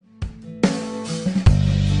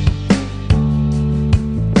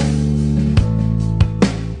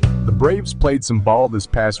Braves played some ball this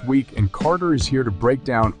past week, and Carter is here to break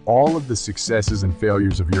down all of the successes and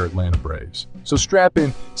failures of your Atlanta Braves. So strap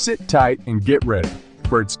in, sit tight, and get ready,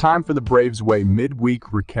 for it's time for the Braves Way midweek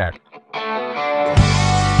recap.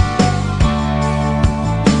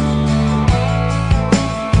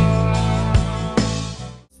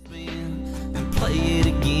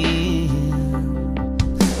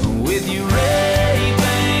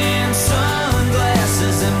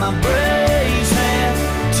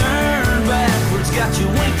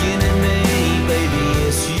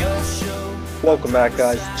 Welcome back,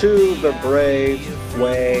 guys, to the Braves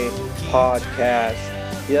Way podcast.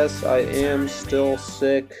 Yes, I am still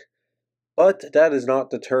sick, but that is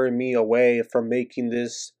not deterring me away from making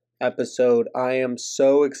this episode. I am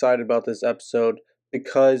so excited about this episode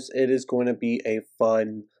because it is going to be a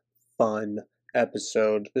fun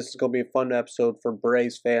episode. This is going to be a fun episode for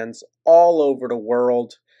Braves fans all over the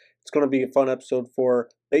world. It's going to be a fun episode for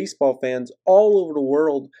baseball fans all over the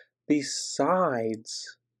world,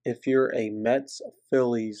 besides if you're a Mets,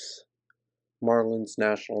 Phillies, Marlins,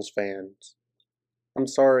 Nationals fans. I'm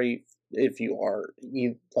sorry if you are,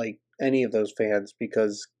 like any of those fans,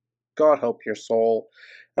 because God help your soul.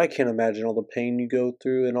 I can't imagine all the pain you go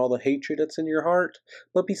through and all the hatred that's in your heart.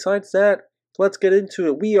 But besides that, let's get into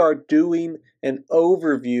it. We are doing an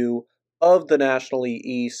overview of the National League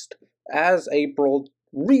East. As April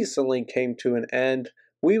recently came to an end,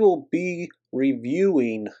 we will be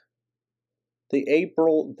reviewing the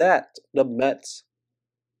April that the Mets,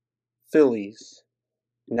 Phillies,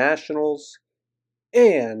 Nationals,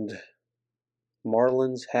 and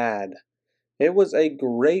Marlins had. It was a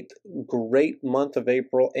great month of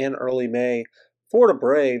April and early May for the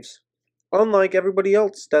Braves, unlike everybody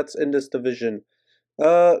else that's in this division.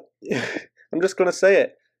 I'm just going to say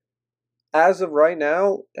it. As of right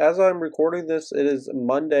now, as I'm recording this, it is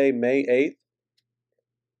Monday, May 8th.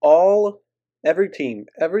 Every team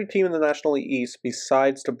in the National League East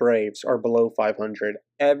besides the Braves are below 500.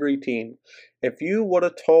 Every team. If you would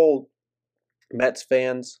have told Mets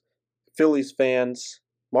fans, Phillies fans,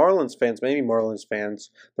 Marlins fans, maybe Marlins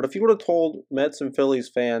fans, but if you would have told Mets and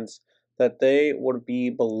Phillies fans that they would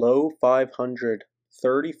be below 500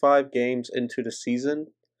 35 games into the season,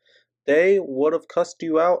 they would have cussed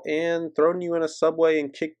you out and thrown you in a subway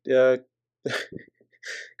and kicked,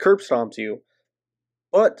 curb stomped you.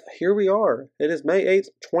 But here we are. It is May 8th,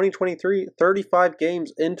 2023, 35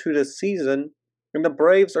 games into the season, and the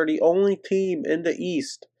Braves are the only team in the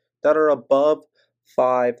East that are above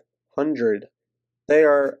 500. They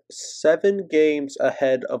are 7 games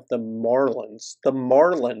ahead of the Marlins. The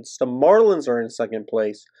Marlins are in second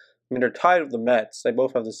place. I mean, they're tied with the Mets. They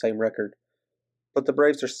both have the same record. But the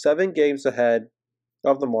Braves are 7 games ahead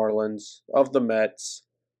of the Marlins, of the Mets,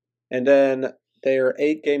 and then they are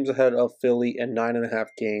 8 games ahead of Philly and 9.5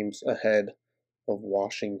 games ahead of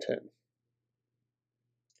Washington.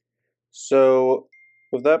 So,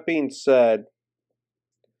 with that being said,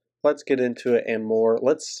 let's get into it and more.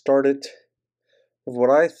 Let's start it with what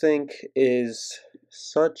I think is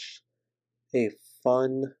such a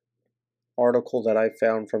fun article that I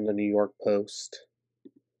found from the New York Post.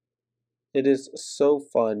 It is so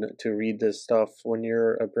fun to read this stuff when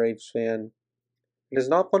you're a Braves fan. It is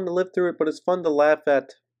not fun to live through it, but it's fun to laugh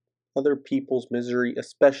at other people's misery,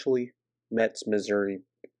 especially Mets misery.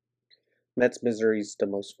 Mets misery is the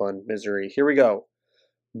most fun misery. Here we go.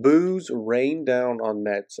 Boos rain down on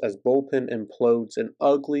Mets as bullpen implodes in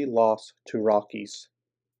ugly loss to Rockies.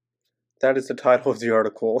 That is the title of the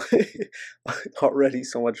article. Already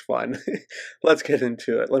so much fun. Let's get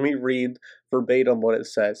into it. Let me read verbatim what it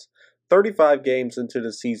says. 35 games into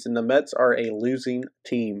the season, the Mets are a losing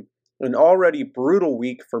team. An already brutal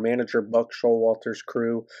week for manager Buck Showalter's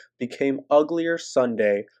crew became uglier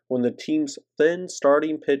Sunday when the team's thin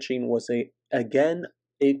starting pitching was again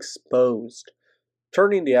exposed,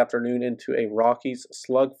 turning the afternoon into a Rockies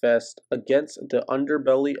slugfest against the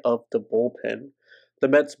underbelly of the bullpen. The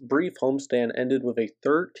Mets' brief homestand ended with a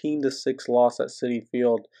 13-6 loss at Citi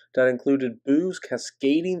Field that included boos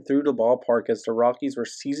cascading through the ballpark as the Rockies were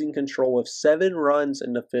seizing control with 7 runs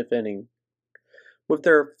in the 5th inning. With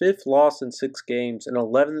their 5th loss in 6 games and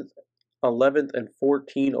 11th and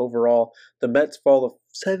 14 overall, the Mets fall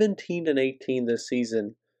to 17-18 this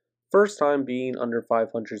season, first time being under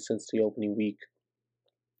 500 since the opening week.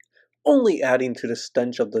 Only adding to the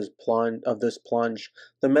stench of this plunge,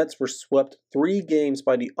 the Mets were swept 3 games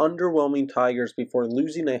by the underwhelming Tigers before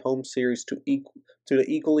losing a home series to the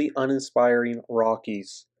equally uninspiring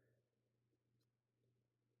Rockies.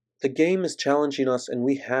 The game is challenging us, and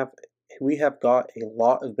we have we have got a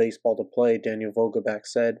lot of baseball to play, Daniel Vogelback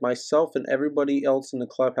said. Myself and everybody else in the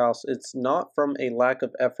clubhouse, it's not from a lack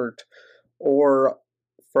of effort or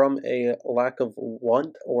from a lack of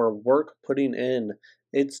want or work putting in.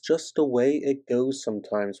 It's just the way it goes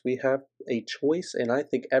sometimes. We have a choice, and I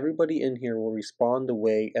think everybody in here will respond the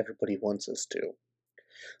way everybody wants us to.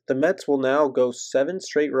 The Mets will now go 7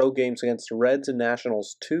 straight road games against the Reds and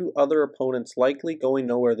Nationals, 2 other opponents likely going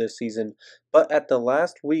nowhere this season, but at the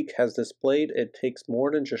last week has displayed it takes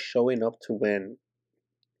more than just showing up to win.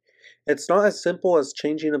 It's not as simple as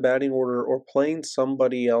changing a batting order or playing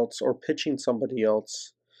somebody else or pitching somebody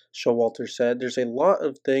else, Showalter said. There's a lot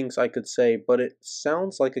of things I could say, but it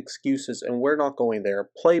sounds like excuses, and we're not going there.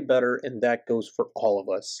 Play better, and that goes for all of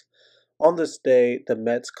us. On this day, the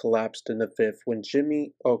Mets collapsed in the 5th when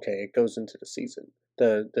Jimmy... Okay, it goes into the season,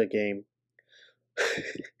 the game.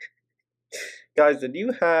 Guys, did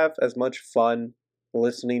you have as much fun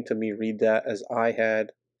listening to me read that as I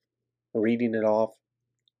had reading it off?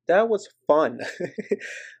 That was fun.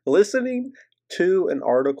 Listening to an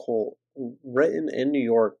article written in New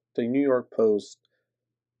York, the New York Post,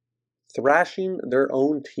 thrashing their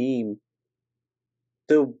own team.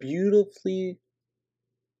 The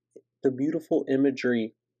beautiful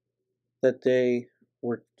imagery that they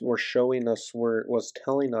were showing us was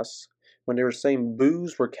telling us when they were saying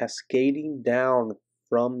boos were cascading down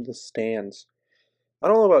from the stands. I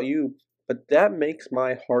don't know about you, but that makes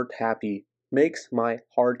my heart happy. Makes my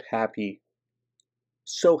heart happy.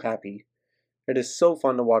 So happy. It is so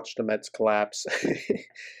fun to watch the Mets collapse.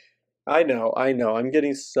 I know. I'm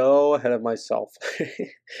getting so ahead of myself.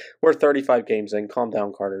 We're 35 games in. Calm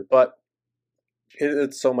down, Carter. But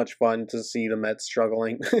it's so much fun to see the Mets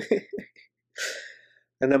struggling.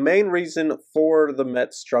 And the main reason for the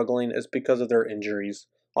Mets struggling is because of their injuries.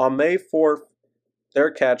 On May 4th,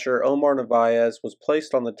 their catcher, Omar Narvaez, was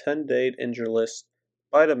placed on the 10-day injury list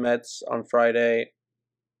by the Mets on Friday,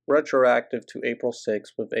 retroactive to April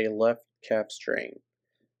 6th with a left calf strain.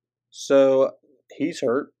 So he's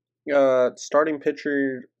hurt. Starting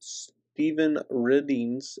pitcher Steven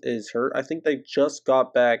Riddings is hurt. I think they just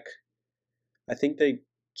got back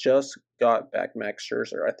Max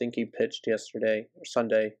Scherzer. I think he pitched yesterday or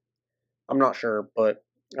Sunday. I'm not sure, but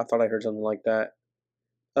I thought I heard something like that.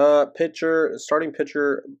 Starting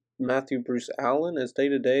pitcher Matthew Bruce Allen is day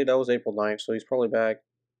to day. That was April 9th, so he's probably back.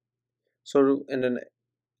 So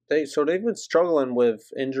they've been struggling with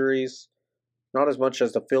injuries, not as much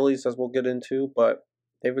as the Phillies, as we'll get into, but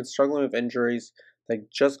they've been struggling with injuries. They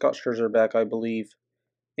just got Scherzer back, I believe,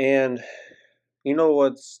 and you know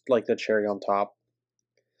what's like the cherry on top?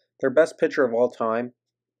 Their best pitcher of all time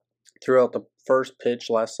throughout the first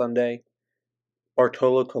pitch last Sunday,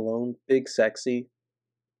 Bartolo Colon, Big Sexy,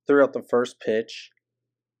 throughout the first pitch,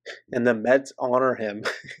 and the Mets honor him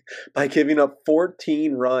by giving up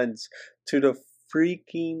 14 runs to the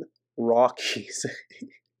freaking Rockies.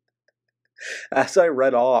 As I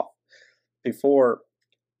read off before,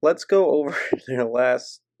 let's go over their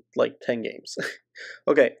last 10 games.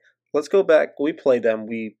 Okay, let's go back. We played them.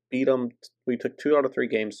 We beat them. We took 2 out of 3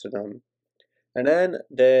 games to them. And then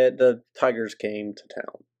the Tigers came to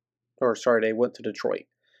town. Or sorry, they went to Detroit.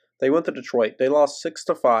 They lost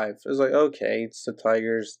 6-5. It was like, okay, it's the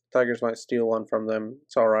Tigers. Tigers might steal one from them.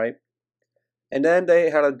 It's all right. And then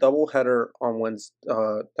they had a doubleheader on Wednesday.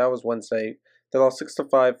 That was Wednesday. They lost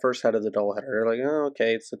 6-5 first head of the doubleheader. They're like, oh,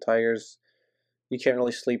 okay, it's the Tigers. You can't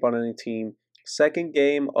really sleep on any team. Second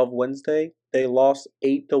game of Wednesday, they lost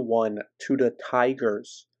 8-1 to the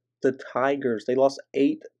Tigers. The Tigers. They lost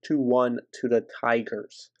 8-1 to the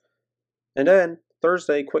Tigers. And then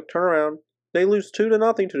Thursday, quick turnaround. They lose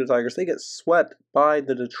 2-0 to the Tigers. They get swept by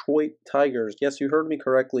the Detroit Tigers. Yes, you heard me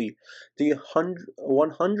correctly. The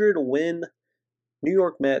 100-win New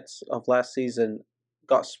York Mets of last season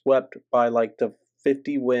got swept by the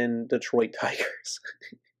 50-win Detroit Tigers.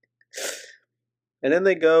 And then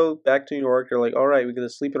they go back to New York. They're like, all right, we get to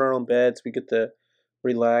sleep in our own beds. We get to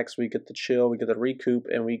relax. We get to chill. We get to recoup.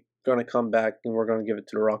 And we're going to come back and we're going to give it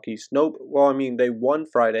to the Rockies. Nope. Well, I mean, they won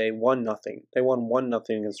Friday 1-0. They won 1-0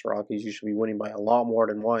 against the Rockies. You should be winning by a lot more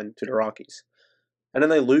than 1 to the Rockies. And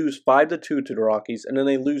then they lose 5-2 to the Rockies. And then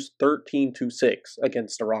they lose 13-6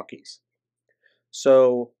 against the Rockies.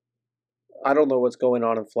 So I don't know what's going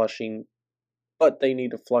on in Flushing, but they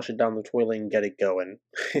need to flush it down the toilet and get it going.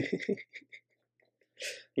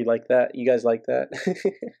 You like that? You guys like that?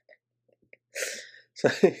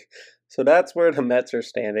 So that's where the Mets are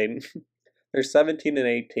standing. They're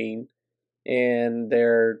 17-18, and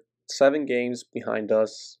they're 7 games behind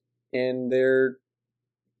us, and they're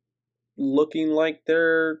looking like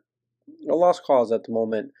they're a lost cause at the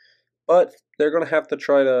moment. But they're going to have to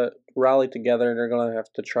try to rally together, and they're going to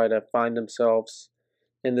have to try to find themselves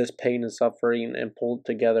in this pain and suffering and pull it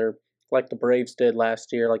together like the Braves did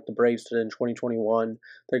last year, like the Braves did in 2021.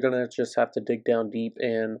 They're going to just have to dig down deep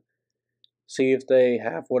and see if they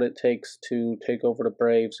have what it takes to take over the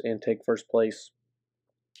Braves and take first place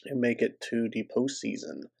and make it to the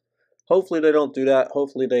postseason. Hopefully they don't do that.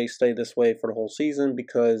 Hopefully they stay this way for the whole season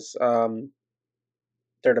because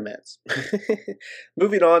they're the Mets.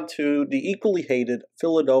 Moving on to the equally hated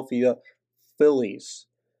Philadelphia Phillies.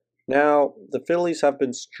 Now, the Phillies have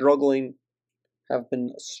been struggling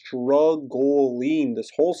this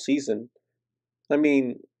whole season. I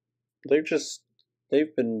mean,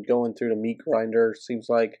 they've been going through the meat grinder, seems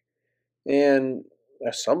like. And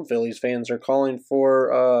some Phillies fans are calling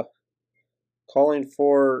for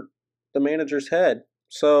the manager's head.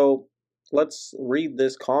 So let's read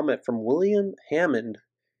this comment from William Hammond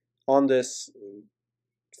on this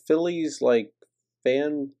Phillies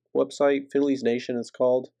fan website, Phillies Nation it's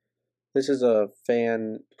called. This is a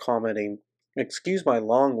fan commenting. Excuse my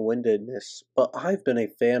long-windedness, but I've been a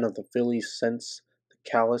fan of the Phillies since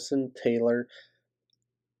the Callison, Taylor,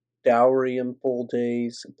 Dalrymple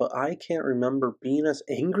days, but I can't remember being as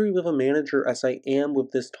angry with a manager as I am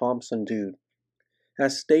with this Thompson dude.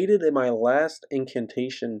 As stated in my last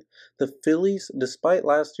incantation, the Phillies, despite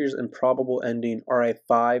last year's improbable ending, are a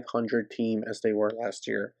 500 team as they were last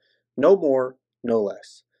year. No more, no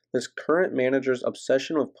less. This current manager's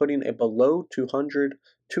obsession with putting a below 200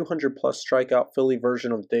 plus strikeout Philly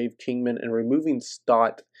version of Dave Kingman and removing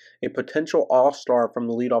Stott, a potential all-star from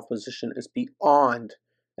the leadoff position, is beyond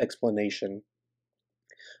explanation.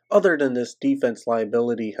 Other than this, defense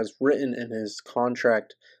liability has written in his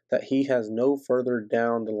contract that he has no further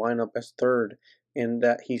down the lineup as third and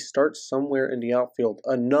that he starts somewhere in the outfield.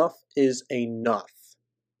 Enough is enough.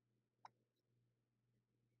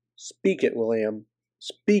 Speak it, William.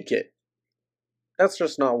 Speak it. That's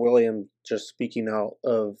just not William just speaking out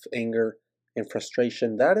of anger and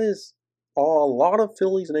frustration. That is a lot of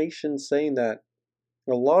Phillies Nation saying that.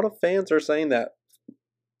 A lot of fans are saying that.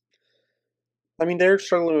 I mean, they're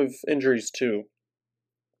struggling with injuries too.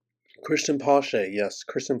 Christian Pache, yes,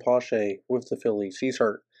 Christian Pache with the Phillies. He's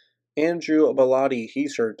hurt. Andrew Bellotti,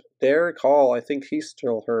 he's hurt. Derek Hall, I think he's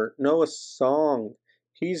still hurt. Noah Song,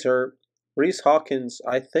 he's hurt. Reese Hawkins,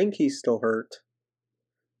 I think he's still hurt.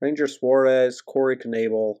 Ranger Suarez, Corey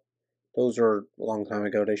Knebel, those are a long time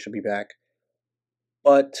ago. They should be back.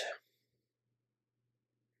 But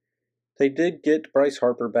they did get Bryce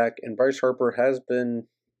Harper back, and Bryce Harper has been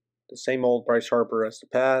the same old Bryce Harper as the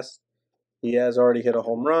past. He has already hit a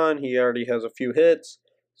home run. He already has a few hits.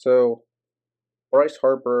 So Bryce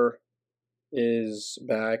Harper is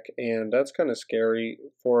back, and that's kind of scary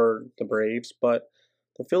for the Braves, but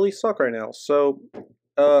the Phillies suck right now. So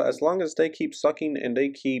as long as they keep sucking and they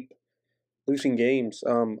keep losing games,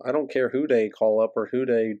 I don't care who they call up or who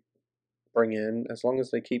they bring in. As long as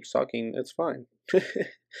they keep sucking, it's fine.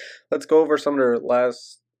 Let's go over some of their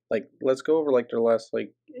last, let's go over their last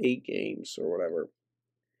 8 games or whatever.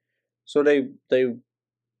 So they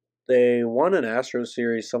won an Astros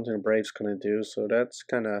series, something the Braves couldn't do. So that's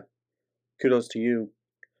kind of kudos to you.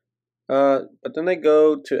 But then they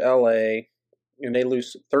go to LA and they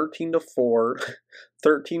lose 13-4,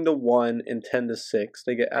 13-1, and 10-6.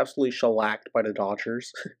 They get absolutely shellacked by the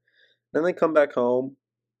Dodgers. Then they come back home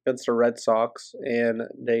against the Red Sox and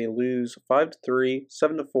they lose 5-3,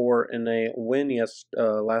 7-4, and they win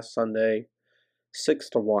last Sunday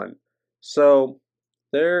 6-1. So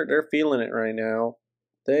they're feeling it right now.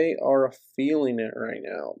 They are feeling it right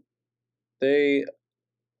now. They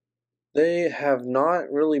have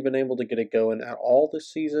not really been able to get it going at all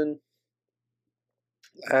this season.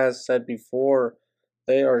 As said before,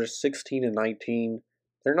 they are 16-19.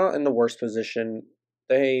 They're not in the worst position.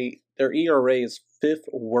 Their ERA is 5th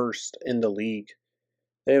worst in the league.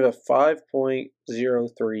 They have a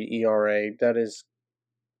 5.03 ERA. That is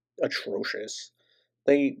atrocious.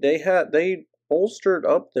 They bolstered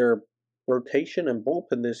up their rotation and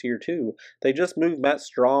bullpen this year too. They just moved Matt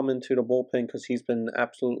Strahm into the bullpen because he's been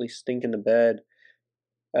absolutely stinking the bed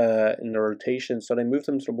in the rotation. So they moved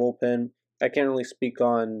him to the bullpen. I can't really speak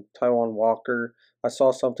on Taijuan Walker. I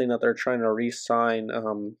saw something that they're trying to re-sign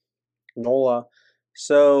Nola.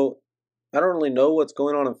 So I don't really know what's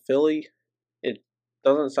going on in Philly. It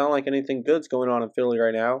doesn't sound like anything good's going on in Philly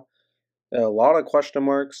right now. A lot of question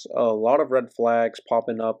marks, a lot of red flags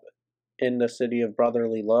popping up in the city of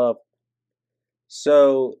brotherly love.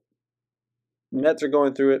 So Mets are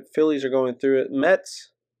going through it. Phillies are going through it. Mets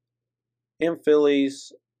and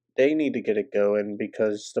Phillies, they need to get it going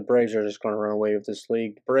because the Braves are just going to run away with this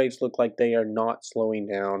league. The Braves look like they are not slowing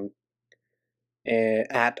down.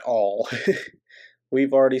 at all.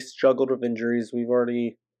 We've already struggled with injuries. We've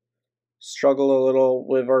already struggled a little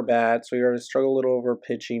with our bats. We already struggled a little over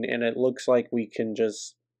pitching, and it looks like we can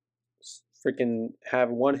just freaking have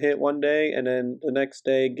one hit one day, and then the next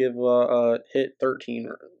day give a hit 13,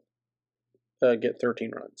 get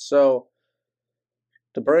 13 runs. So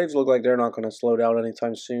the Braves look like they're not going to slow down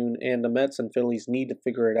anytime soon, and the Mets and Phillies need to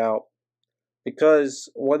figure it out. Because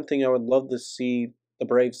one thing I would love to see the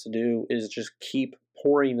Braves to do is just keep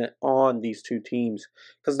pouring it on these two teams.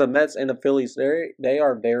 Because the Mets and the Phillies, they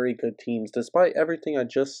are very good teams. Despite everything I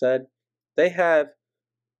just said, they have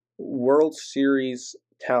World Series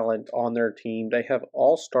talent on their team. They have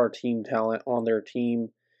all-star team talent on their team.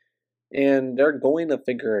 And they're going to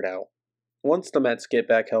figure it out. Once the Mets get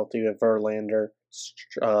back healthy with Verlander,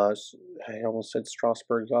 I almost said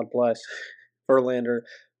Strasburg, God bless, Verlander,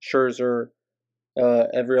 Scherzer,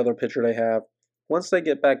 every other pitcher they have. Once they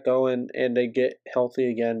get back going and they get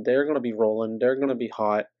healthy again, they're going to be rolling. They're going to be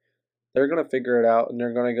hot. They're going to figure it out, and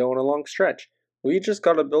they're going to go on a long stretch. We just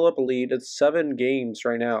got to build up a lead. It's 7 games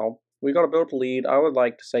right now. We got to build up a lead. I would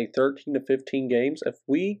like to say 13 to 15 games. If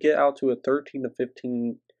we get out to a 13 to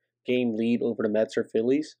 15 game lead over the Mets or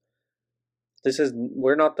Phillies,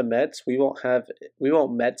 we're not the Mets. We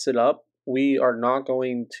won't Mets it up. We are not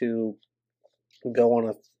going to go on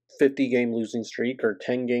a 50 game losing streak or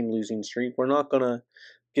 10 game losing streak. We're not going to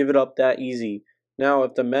give it up that easy. Now,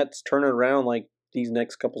 if the Mets turn it around like these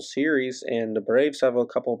next couple series and the Braves have a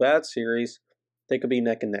couple bad series, they could be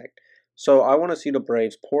neck and neck. So I want to see the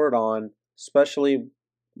Braves pour it on, especially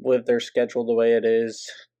with their schedule the way it is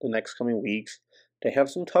the next coming weeks. They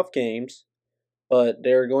have some tough games, but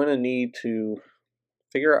they're going to need to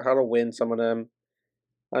figure out how to win some of them.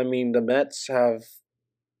 I mean, the Mets have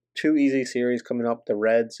 2 easy series coming up, the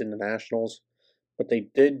Reds and the Nationals, but they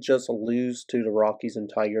did just lose to the Rockies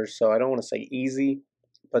and Tigers, so I don't want to say easy,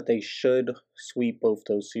 but they should sweep both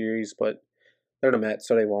those series, but they're the Mets,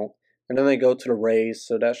 so they won't. And then they go to the Rays,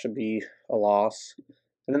 so that should be a loss.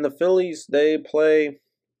 And then the Phillies, they play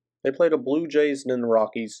the Blue Jays and then the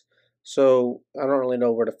Rockies. So I don't really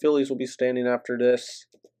know where the Phillies will be standing after this.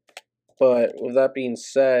 But with that being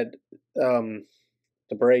said, the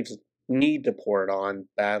Braves need to pour it on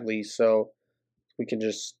badly, so we can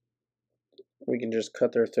just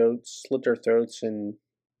cut their throats, slit their throats, and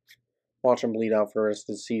watch them bleed out for the rest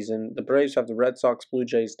of the season. The Braves have the Red Sox, Blue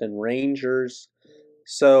Jays, then Rangers.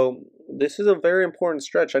 So this is a very important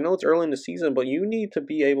stretch. I know it's early in the season, but you need to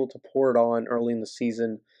be able to pour it on early in the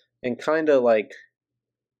season and kind of like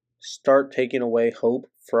start taking away hope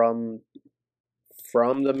from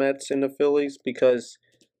the Mets and the Phillies, because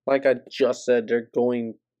like I just said, they're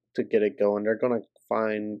going to get it going. They're going to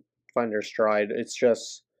find their stride. It's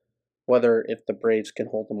just whether if the Braves can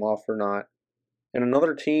hold them off or not. And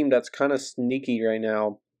another team that's kind of sneaky right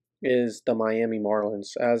now is the Miami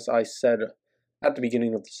Marlins. As I said at the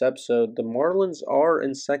beginning of this episode, the Marlins are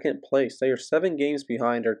in second place. They are 7 games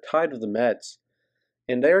behind. They're tied with the Mets.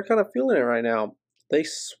 And they are kind of feeling it right now. They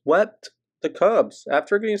swept the Cubs.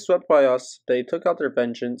 After getting swept by us, they took out their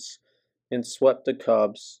vengeance and swept the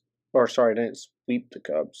Cubs. Or, sorry, they didn't sweep the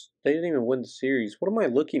Cubs. They didn't even win the series. What am I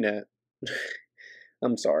looking at?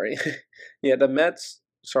 I'm sorry. Yeah, the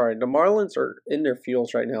Marlins are in their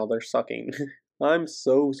feels right now. They're sucking. I'm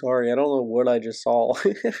so sorry. I don't know what I just saw.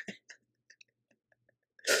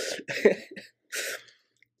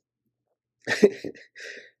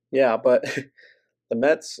 Yeah, but the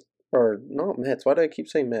Mets, or not Mets, why do I keep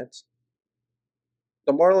saying Mets?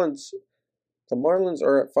 The Marlins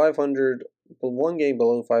are at 500, but 1 game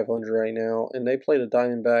below 500 right now, and they play the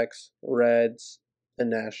Diamondbacks, Reds, and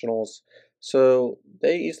Nationals. So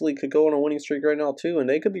they easily could go on a winning streak right now too, and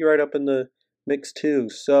they could be right up in the mix too.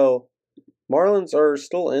 So Marlins are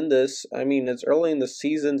still in this. I mean, it's early in the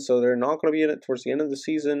season, so they're not going to be in it towards the end of the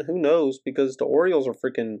season. Who knows? Because the Orioles are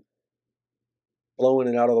freaking blowing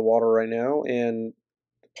it out of the water right now, and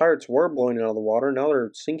the Pirates were blowing it out of the water. Now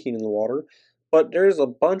they're sinking in the water. But there's a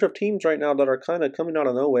bunch of teams right now that are kind of coming out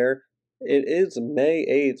of nowhere. It is May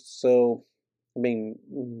 8th, so, I mean,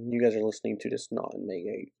 you guys are listening to this not on May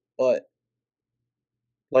 8th, but,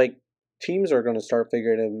 like, teams are going to start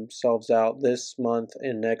figuring themselves out this month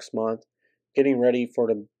and next month, getting ready for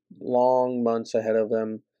the long months ahead of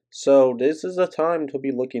them. So this is a time to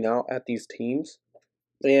be looking out at these teams,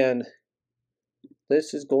 and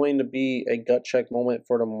this is going to be a gut check moment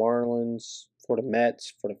for the Marlins, for the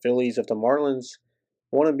Mets, for the Phillies. If the Marlins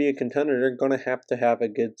want to be a contender, they're going to have a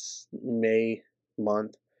good May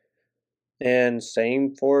month. And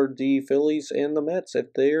same for the Phillies and the Mets.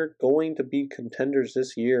 If they're going to be contenders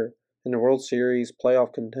this year in the World Series,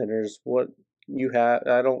 playoff contenders, what you have,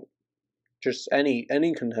 just any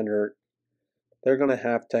contender, they're going to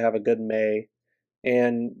have a good May.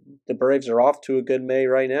 And the Braves are off to a good May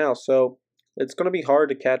right now, so it's going to be hard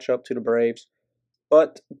to catch up to the Braves.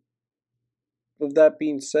 But with that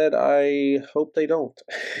being said, I hope they don't.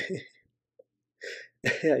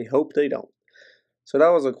 I hope they don't. So that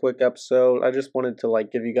was a quick episode. I just wanted to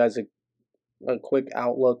give you guys a quick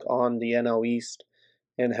outlook on the NL East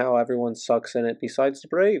and how everyone sucks in it besides the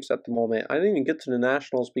Braves at the moment. I didn't even get to the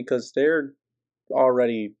Nationals because they're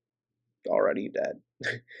already dead.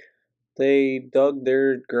 They dug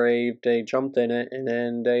their grave, they jumped in it, and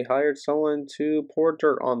then they hired someone to pour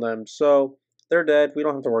dirt on them. So they're dead. We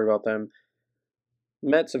don't have to worry about them.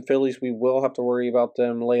 Mets and Phillies, we will have to worry about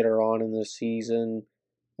them later on in the season.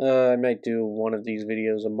 I might do one of these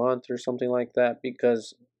videos a month or something like that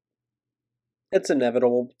because it's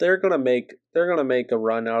inevitable. They're gonna make a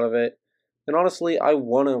run out of it. And honestly, I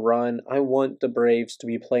want a run. I want the Braves to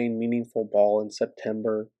be playing meaningful ball in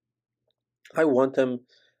September. I want the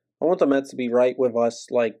Mets to be right with us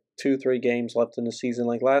 2-3 games left in the season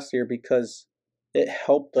like last year because it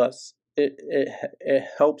helped us. It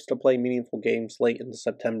helps to play meaningful games late in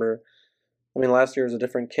September. I mean, last year was a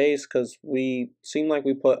different case because we seemed like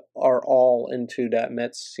we put our all into that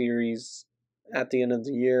Mets series at the end of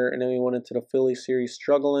the year, and then we went into the Philly series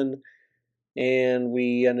struggling, and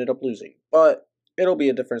we ended up losing. But it'll be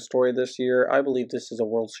a different story this year. I believe this is a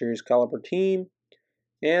World Series caliber team,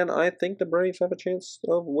 and I think the Braves have a chance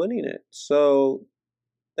of winning it. So,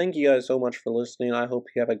 thank you guys so much for listening. I hope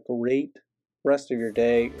you have a great rest of your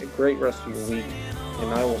day, a great rest of your week,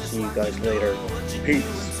 and I will see you guys later.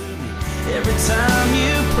 Peace. Every time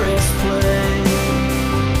you press play,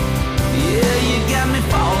 yeah, you got me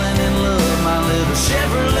falling in love, my little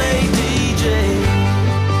Chevrolet DJ.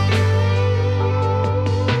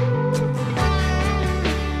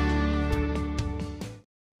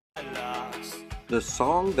 The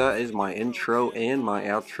song that is my intro and my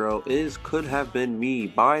outro is Could Have Been Me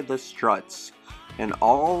by The Struts, and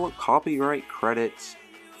all copyright credits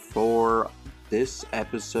for this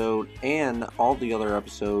episode and all the other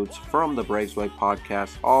episodes from the Braves Way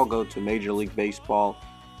podcast all go to Major League Baseball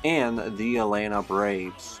and the Atlanta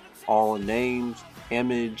Braves. All names,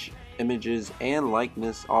 images, and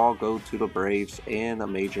likeness all go to the Braves and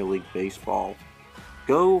Major League Baseball.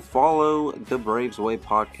 Go follow the Braves Way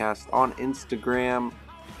podcast on Instagram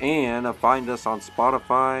and find us on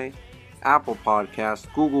Spotify, Apple Podcasts,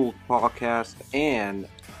 Google Podcasts, and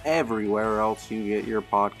everywhere else you get your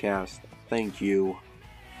podcast. Thank you.